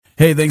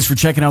Hey, thanks for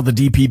checking out the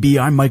DPB.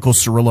 I'm Michael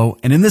Cirillo,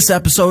 and in this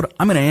episode,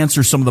 I'm going to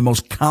answer some of the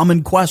most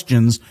common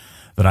questions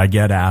that I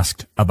get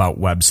asked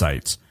about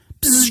websites.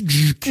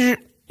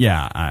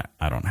 Yeah,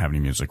 I don't have any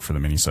music for the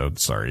Minisode,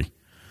 sorry.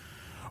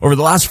 Over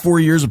the last 4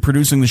 years of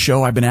producing the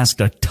show, I've been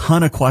asked a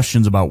ton of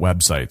questions about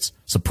websites.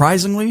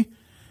 Surprisingly,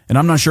 and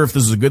I'm not sure if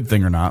this is a good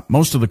thing or not,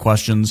 most of the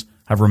questions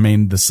have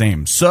remained the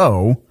same.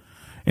 So,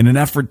 in an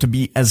effort to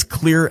be as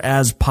clear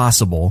as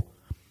possible,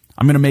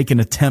 I'm going to make an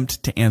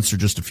attempt to answer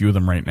just a few of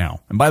them right now.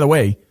 And by the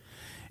way,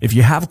 if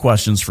you have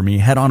questions for me,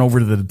 head on over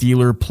to the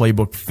Dealer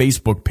Playbook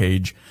Facebook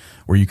page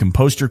where you can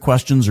post your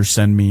questions or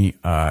send me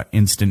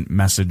instant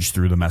message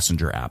through the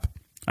Messenger app.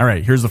 All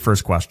right, here's the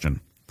first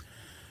question.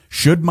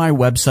 Should my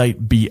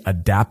website be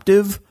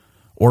adaptive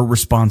or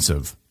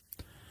responsive?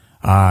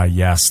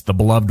 Yes, the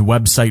beloved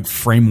website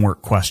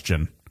framework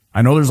question.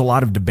 I know there's a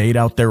lot of debate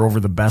out there over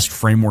the best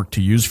framework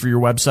to use for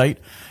your website,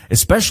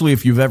 especially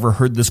if you've ever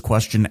heard this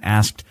question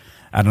asked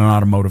at an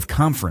automotive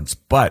conference.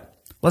 But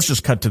let's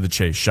just cut to the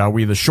chase, shall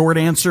we? The short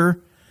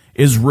answer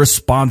is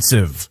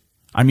responsive.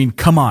 I mean,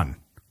 come on.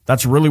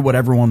 That's really what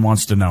everyone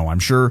wants to know. I'm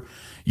sure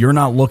you're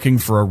not looking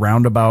for a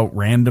roundabout,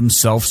 random,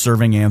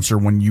 self-serving answer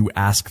when you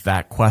ask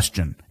that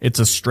question. It's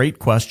a straight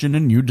question,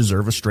 and you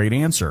deserve a straight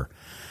answer.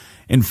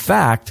 In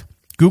fact,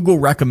 Google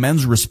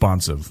recommends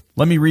responsive.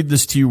 Let me read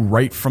this to you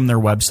right from their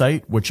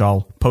website, which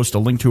I'll post a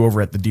link to over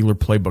at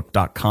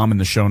thedealerplaybook.com in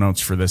the show notes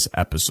for this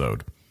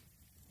episode.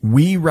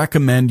 We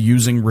recommend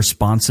using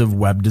responsive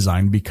web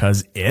design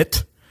because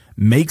it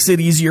makes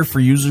it easier for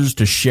users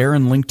to share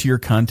and link to your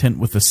content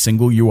with a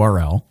single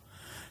URL,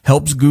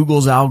 helps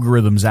Google's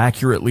algorithms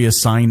accurately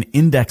assign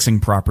indexing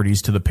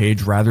properties to the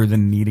page rather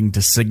than needing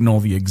to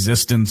signal the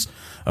existence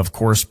of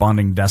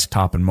corresponding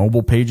desktop and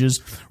mobile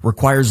pages,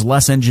 requires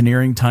less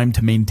engineering time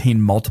to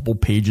maintain multiple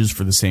pages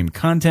for the same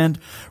content,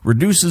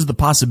 reduces the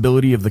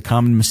possibility of the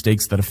common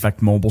mistakes that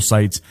affect mobile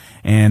sites,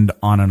 and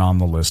on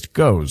the list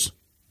goes.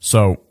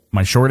 So,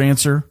 my short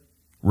answer,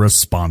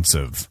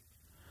 responsive.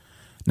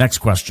 Next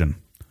question.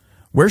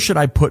 Where should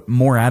I put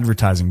more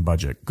advertising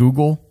budget,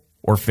 Google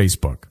or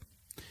Facebook?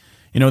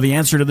 You know, the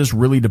answer to this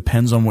really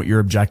depends on what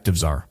your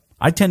objectives are.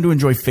 I tend to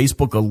enjoy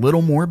Facebook a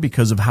little more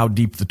because of how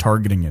deep the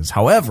targeting is.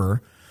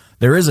 However,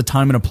 there is a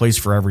time and a place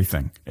for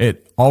everything.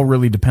 It all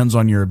really depends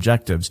on your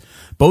objectives.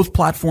 Both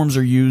platforms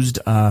are used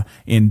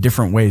in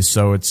different ways,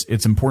 so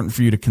it's important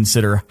for you to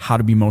consider how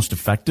to be most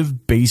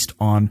effective based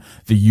on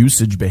the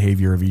usage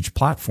behavior of each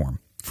platform.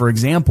 For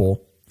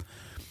example,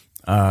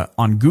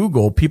 on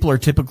Google, people are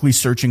typically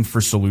searching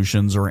for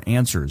solutions or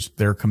answers.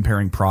 They're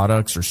comparing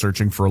products or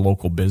searching for a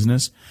local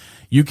business.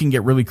 You can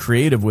get really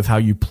creative with how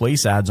you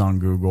place ads on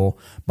Google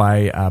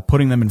by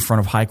putting them in front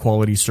of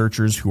high-quality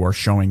searchers who are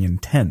showing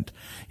intent.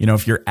 You know,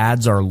 if your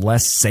ads are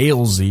less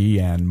salesy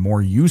and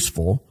more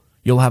useful,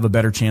 you'll have a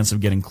better chance of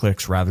getting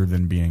clicks rather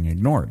than being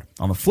ignored.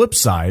 On the flip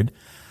side,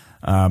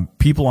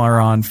 people are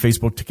on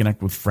Facebook to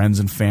connect with friends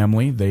and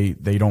family.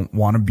 They don't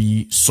want to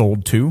be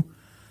sold to.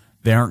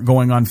 They aren't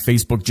going on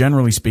Facebook,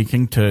 generally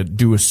speaking, to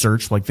do a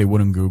search like they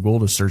would in Google,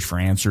 to search for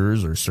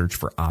answers or search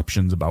for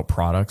options about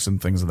products and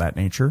things of that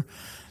nature.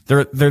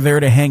 They're there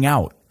to hang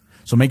out.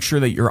 So make sure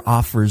that your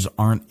offers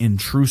aren't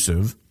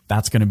intrusive.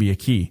 That's going to be a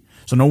key.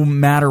 So no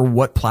matter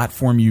what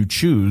platform you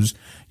choose,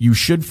 you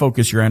should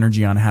focus your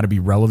energy on how to be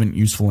relevant,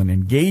 useful, and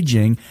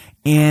engaging.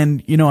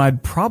 And, you know,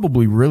 I'd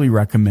probably really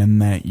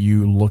recommend that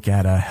you look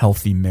at a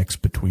healthy mix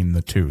between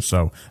the two.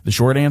 So the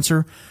short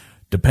answer,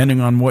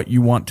 depending on what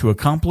you want to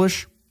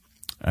accomplish,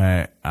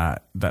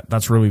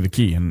 that's really the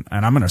key. And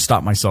I'm going to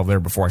stop myself there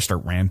before I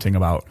start ranting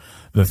about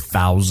the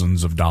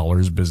thousands of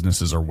dollars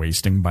businesses are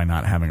wasting by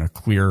not having a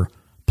clear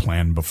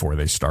plan before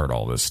they start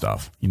all this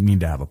stuff. You need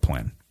to have a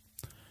plan.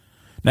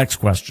 Next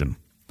question.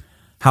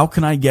 How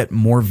can I get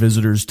more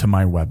visitors to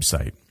my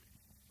website?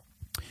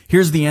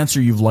 Here's the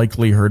answer you've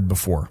likely heard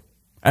before.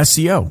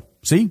 SEO.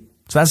 See?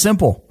 It's that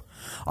simple.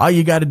 All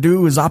you got to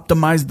do is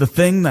optimize the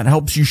thing that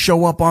helps you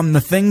show up on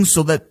the thing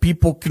so that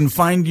people can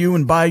find you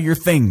and buy your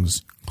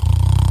things.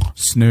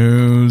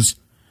 Snooze.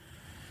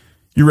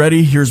 You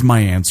ready? Here's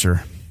my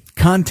answer.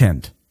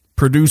 Content.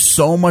 Produce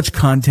so much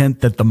content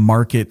that the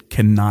market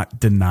cannot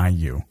deny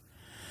you.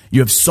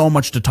 You have so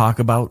much to talk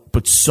about,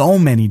 but so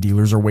many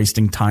dealers are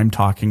wasting time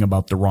talking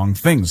about the wrong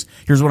things.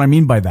 Here's what I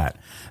mean by that.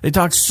 They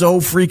talk so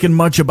freaking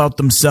much about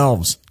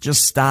themselves.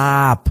 Just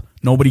stop.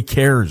 Nobody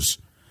cares.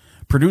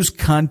 Produce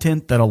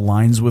content that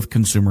aligns with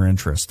consumer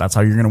interest. That's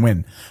how you're going to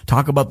win.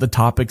 Talk about the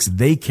topics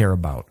they care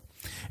about.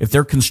 If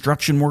they're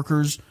construction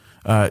workers,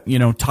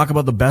 talk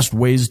about the best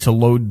ways to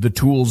load the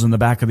tools in the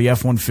back of the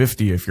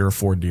F-150 if you're a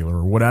Ford dealer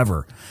or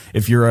whatever.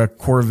 If you're a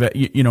Corvette,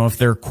 if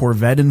they're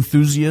Corvette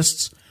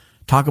enthusiasts,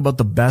 talk about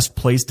the best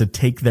place to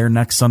take their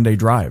next Sunday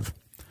drive.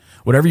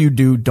 Whatever you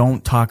do,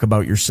 don't talk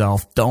about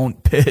yourself.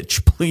 Don't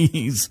pitch,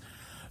 please.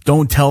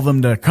 Don't tell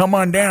them to come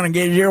on down and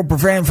get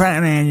 0%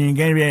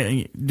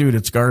 finance. Dude,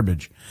 it's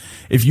garbage.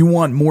 If you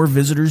want more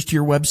visitors to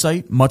your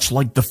website, much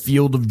like the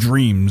Field of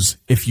Dreams,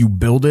 if you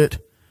build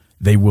it,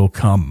 they will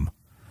come.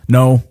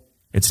 No,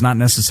 it's not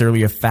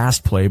necessarily a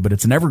fast play, but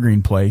it's an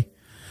evergreen play.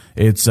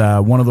 It's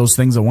one of those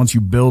things that once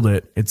you build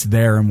it, it's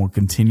there and will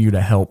continue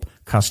to help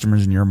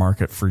customers in your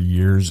market for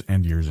years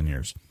and years and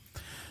years.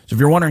 So if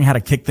you're wondering how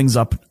to kick things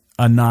up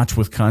a notch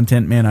with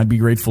content, man, I'd be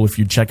grateful if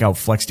you check out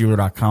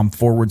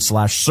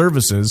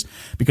flexdealer.com/services,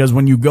 because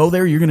when you go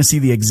there, you're going to see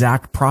the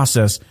exact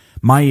process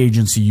my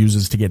agency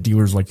uses to get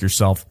dealers like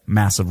yourself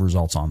massive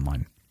results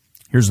online.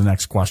 Here's the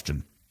next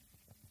question.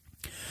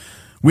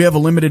 We have a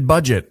limited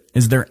budget.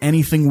 Is there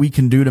anything we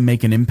can do to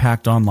make an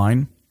impact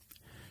online?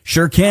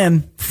 Sure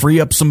can. Free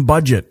up some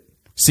budget.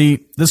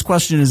 See, this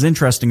question is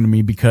interesting to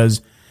me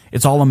because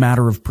it's all a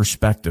matter of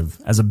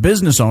perspective. As a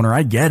business owner,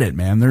 I get it,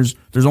 man. There's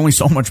only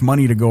so much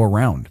money to go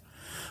around.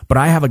 But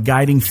I have a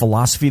guiding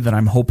philosophy that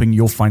I'm hoping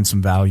you'll find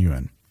some value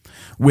in.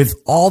 With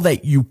all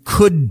that you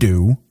could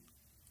do,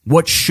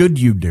 what should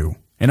you do?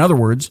 In other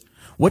words,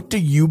 what do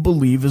you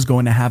believe is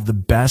going to have the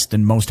best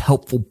and most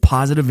helpful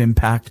positive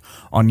impact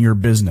on your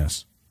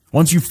business?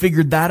 Once you've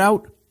figured that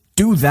out,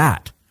 do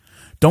that.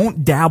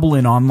 Don't dabble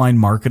in online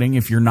marketing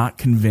if you're not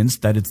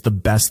convinced that it's the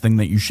best thing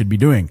that you should be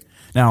doing.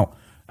 Now,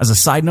 as a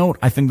side note,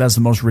 I think that's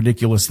the most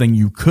ridiculous thing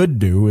you could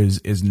do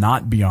is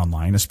not be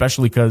online,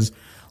 especially because,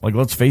 like,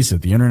 let's face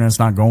it, the internet's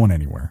not going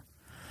anywhere.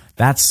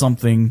 That's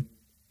something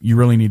you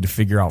really need to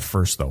figure out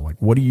first, though.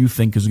 Like, what do you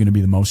think is going to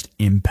be the most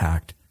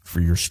impact for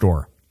your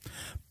store?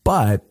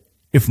 But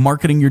if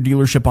marketing your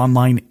dealership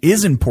online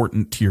is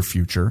important to your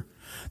future,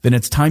 then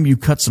it's time you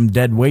cut some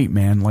dead weight,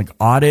 man. Like,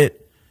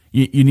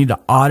 you need to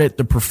audit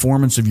the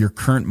performance of your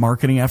current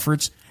marketing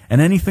efforts,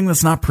 and anything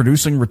that's not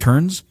producing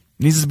returns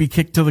needs to be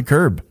kicked to the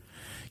curb.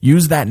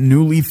 Use that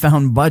newly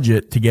found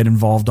budget to get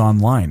involved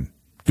online.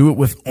 Do it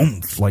with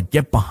oomph, like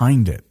get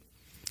behind it.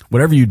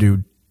 Whatever you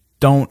do,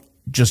 don't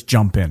just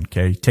jump in,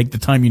 okay? Take the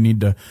time you need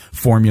to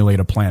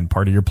formulate a plan.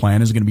 Part of your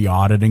plan is going to be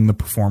auditing the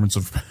performance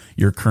of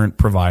your current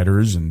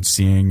providers and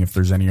seeing if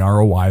there's any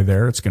ROI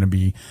there. It's going to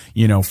be,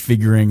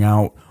 figuring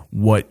out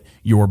what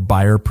your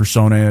buyer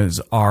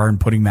personas are and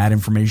putting that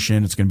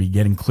information. It's going to be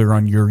getting clear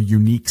on your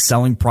unique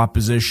selling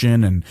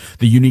proposition and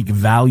the unique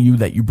value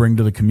that you bring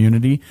to the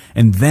community.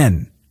 And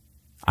then,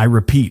 I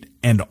repeat,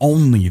 and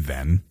only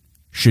then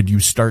should you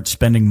start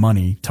spending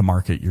money to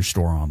market your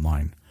store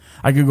online.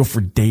 I could go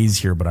for days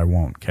here, but I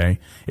won't, okay?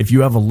 If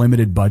you have a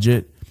limited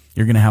budget,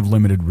 you're going to have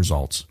limited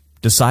results.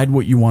 Decide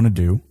what you want to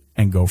do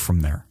and go from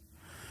there.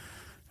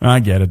 I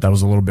get it. That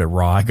was a little bit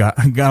raw. I got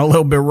a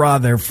little bit raw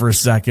there for a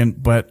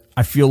second, but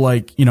I feel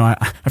like,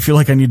 I feel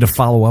like I need to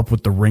follow up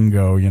with the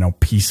Ringo,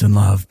 peace and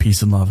love,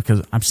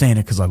 because I'm saying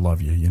it because I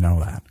love you. You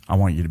know that. I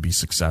want you to be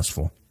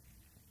successful.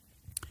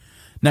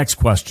 Next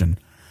question.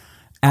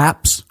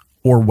 Apps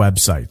or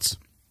websites?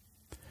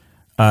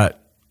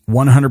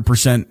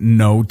 100%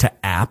 no to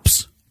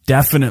apps.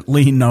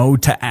 Definitely no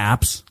to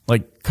apps.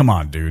 Like, come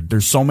on, dude.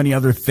 There's so many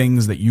other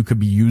things that you could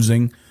be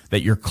using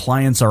that your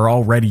clients are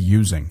already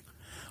using.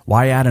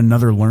 Why add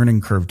another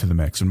learning curve to the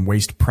mix and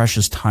waste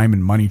precious time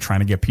and money trying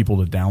to get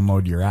people to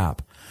download your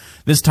app?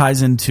 This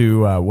ties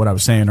into what I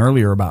was saying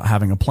earlier about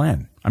having a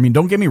plan. I mean,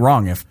 don't get me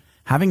wrong. If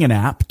having an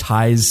app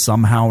ties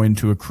somehow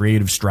into a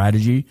creative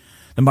strategy,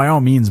 then by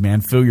all means,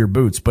 man, fill your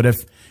boots. But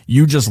if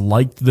you just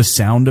liked the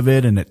sound of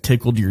it and it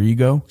tickled your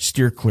ego,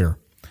 steer clear.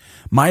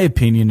 My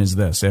opinion is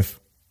this. If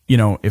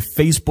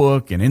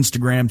Facebook and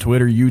Instagram,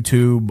 Twitter,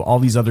 YouTube, all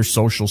these other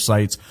social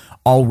sites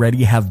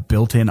already have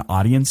built-in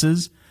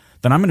audiences,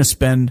 then I'm going to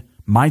spend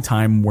my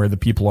time where the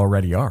people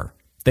already are.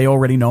 They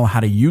already know how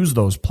to use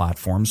those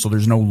platforms, so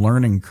there's no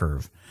learning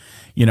curve.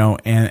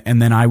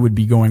 And then I would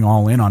be going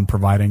all in on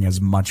providing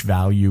as much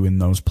value in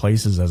those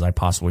places as I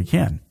possibly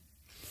can.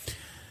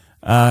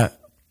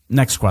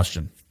 Next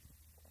question.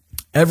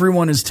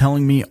 Everyone is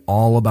telling me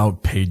all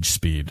about page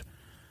speed.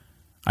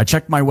 I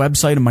checked my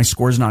website and my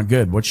score's not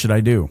good. What should I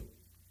do?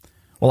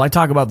 Well, I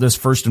talk about this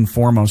first and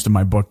foremost in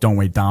my book, Don't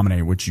Wait,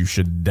 Dominate, which you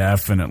should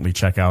definitely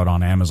check out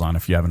on Amazon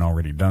if you haven't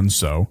already done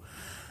so.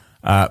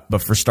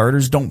 But for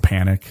starters, don't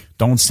panic.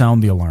 Don't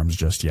sound the alarms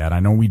just yet. I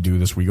know we do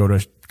this. We go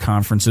to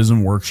conferences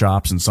and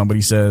workshops and somebody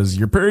says,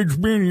 your page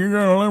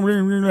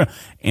speed,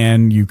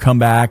 and you come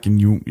back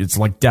and it's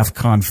like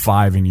DEFCON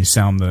 5 and you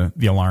sound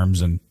the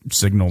alarms and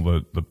signal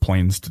the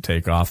planes to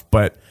take off.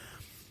 But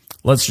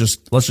let's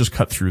just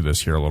cut through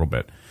this here a little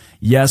bit.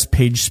 Yes,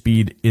 page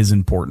speed is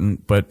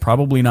important, but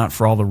probably not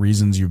for all the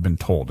reasons you've been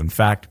told. In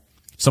fact,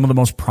 some of the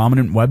most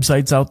prominent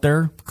websites out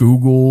there,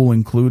 Google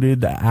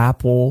included,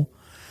 Apple,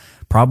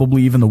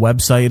 probably even the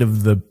website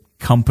of the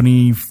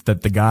company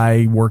that the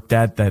guy worked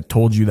at that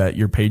told you that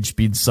your page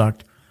speed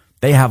sucked,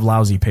 they have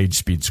lousy page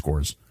speed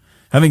scores.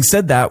 Having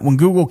said that, when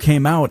Google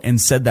came out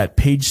and said that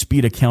page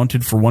speed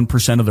accounted for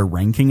 1% of their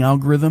ranking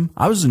algorithm,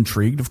 I was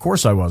intrigued. Of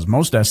course I was.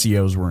 Most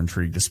SEOs were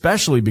intrigued,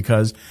 especially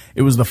because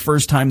it was the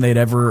first time they'd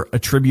ever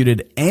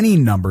attributed any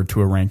number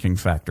to a ranking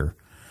factor.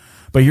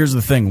 But here's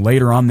the thing.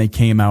 Later on, they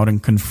came out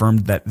and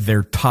confirmed that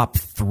their top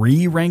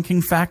 3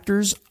 ranking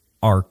factors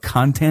are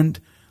content,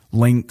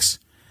 links,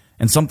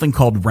 and something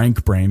called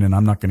rank brain, and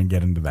I'm not going to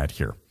get into that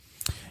here.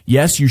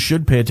 Yes, you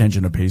should pay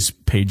attention to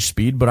page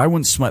speed, but I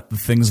wouldn't sweat the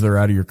things that are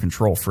out of your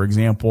control. For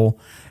example,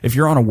 if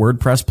you're on a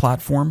WordPress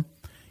platform,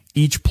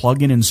 Each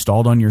plugin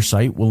installed on your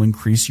site will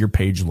increase your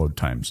page load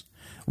times.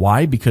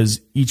 Why?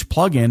 Because each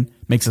plugin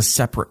makes a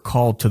separate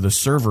call to the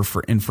server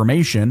for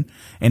information,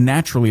 and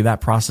naturally that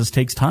process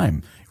takes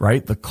time,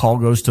 right? The call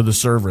goes to the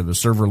server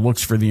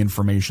looks for the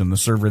information, the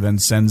server then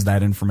sends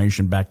that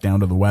information back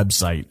down to the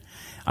website.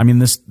 I mean,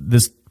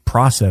 this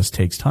process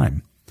takes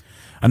time.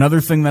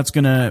 Another thing that's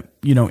going to,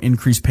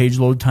 increase page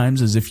load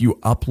times is if you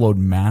upload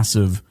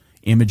massive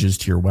images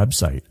to your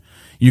website.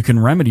 You can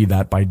remedy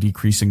that by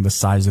decreasing the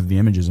size of the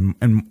images.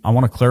 And I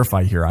want to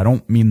clarify here, I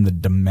don't mean the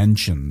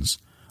dimensions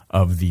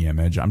of the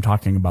image. I'm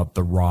talking about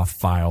the raw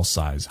file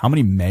size. How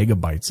many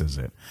megabytes is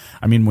it?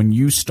 I mean, when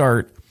you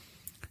start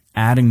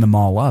adding them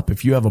all up,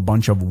 if you have a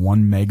bunch of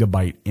 1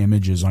 megabyte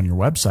images on your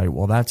website,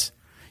 well, that's,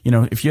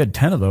 if you had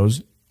 10 of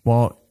those,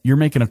 well, you're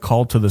making a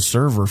call to the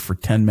server for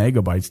 10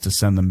 megabytes to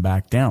send them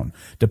back down.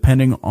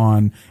 Depending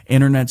on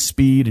internet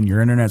speed and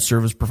your internet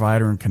service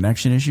provider and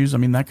connection issues, I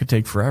mean, that could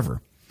take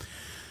forever.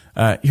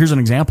 Here's an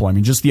example. I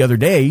mean, just the other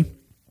day,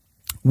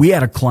 we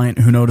had a client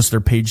who noticed their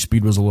page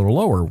speed was a little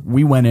lower.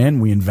 We went in,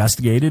 we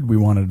investigated, we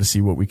wanted to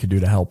see what we could do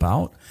to help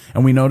out.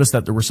 And we noticed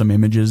that there were some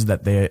images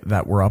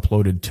that were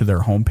uploaded to their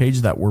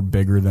homepage that were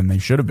bigger than they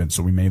should have been.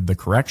 So we made the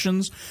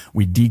corrections.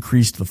 We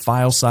decreased the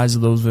file size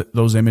of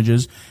those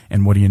images.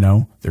 And what do you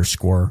know? Their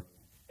score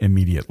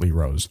immediately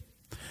rose.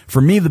 For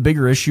me, the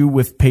bigger issue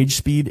with page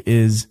speed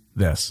is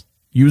this: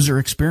 user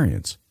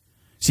experience.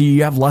 See,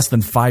 you have less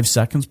than 5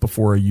 seconds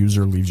before a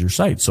user leaves your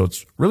site. So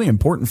it's really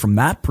important from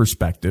that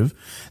perspective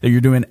that you're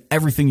doing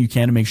everything you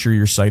can to make sure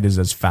your site is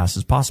as fast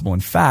as possible. In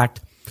fact,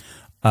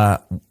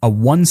 a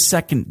 1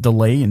 second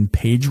delay in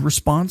page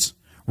response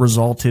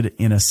resulted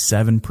in a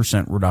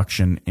 7%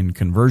 reduction in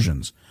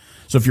conversions.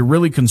 So if you're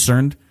really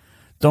concerned,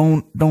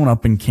 don't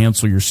up and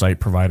cancel your site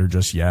provider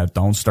just yet.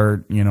 Don't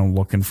start,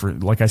 looking for,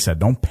 like I said,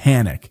 don't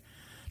panic.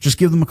 Just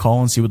give them a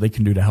call and see what they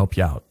can do to help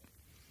you out.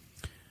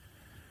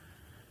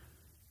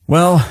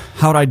 Well,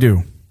 how'd I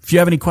do? If you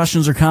have any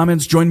questions or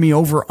comments, join me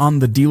over on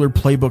the Dealer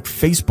Playbook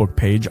Facebook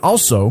page.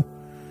 Also,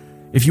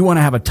 if you want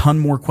to have a ton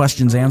more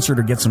questions answered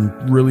or get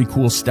some really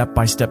cool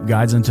step-by-step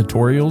guides and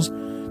tutorials,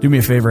 do me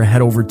a favor,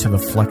 head over to the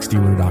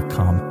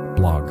flexdealer.com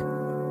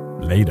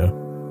blog. Later.